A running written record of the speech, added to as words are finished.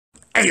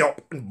Hey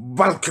up and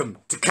welcome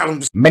to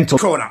Callum's Mental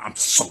Corner. I'm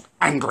so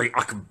angry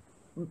I can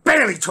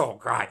barely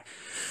talk, right?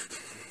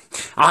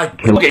 I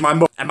killed my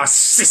mum and my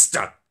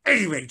sister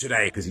anyway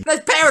today because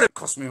their parent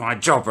cost me my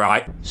job,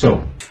 right?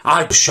 So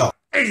I shot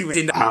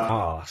anyway in the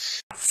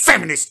ass.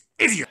 Feminist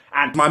idiot.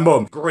 And my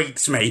mum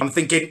greets me. I'm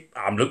thinking,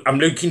 I'm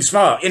looking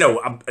smart, you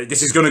know,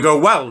 this is gonna go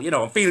well, you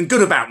know, I'm feeling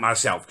good about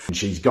myself. And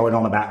she's going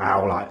on about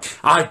how, like,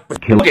 I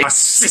killed my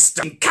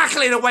sister and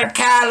cackling away,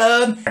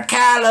 Callum.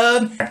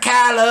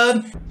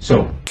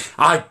 So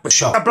I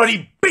shot a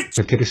bloody bitch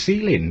to the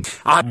ceiling.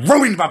 I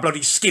ruined my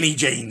bloody skinny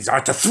jeans. I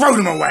had to throw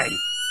them away.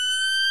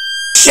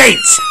 Shit!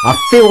 I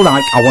feel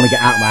like I want to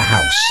get out of my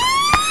house.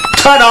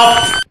 Turn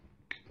off!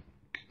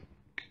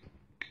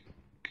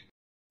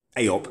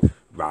 Hey up.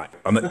 Right,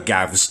 I'm at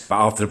Gav's, but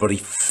after the bloody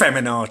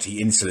feminarty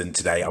incident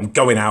today, I'm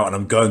going out and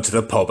I'm going to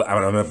the pub and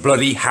I'm gonna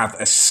bloody have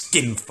a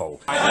skinful.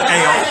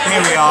 Hey up,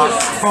 here we are,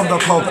 from the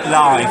pub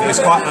live. It's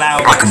quite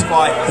loud, it's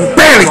quite...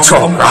 barely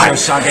talk, right?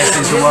 I guess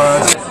is the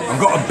word.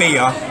 I've got a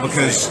beer,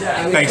 because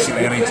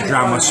basically I need to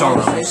drown my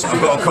sorrows.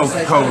 I've got a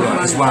Coca-Cola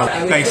as well,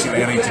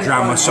 basically I need to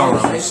drown my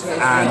sorrows.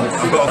 And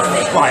I've got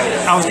a... Right,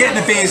 I was getting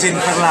the beers in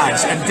for the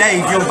lads, and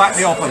Dave, you'll back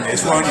me up on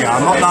this, won't you?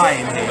 I'm not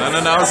lying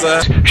here. No,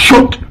 sir.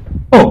 Shut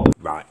up!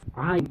 Right.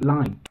 I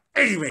like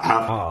anyway,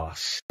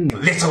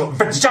 little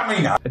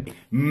vagina.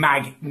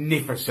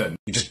 Magnificent.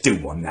 You just do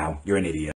one now. You're an idiot.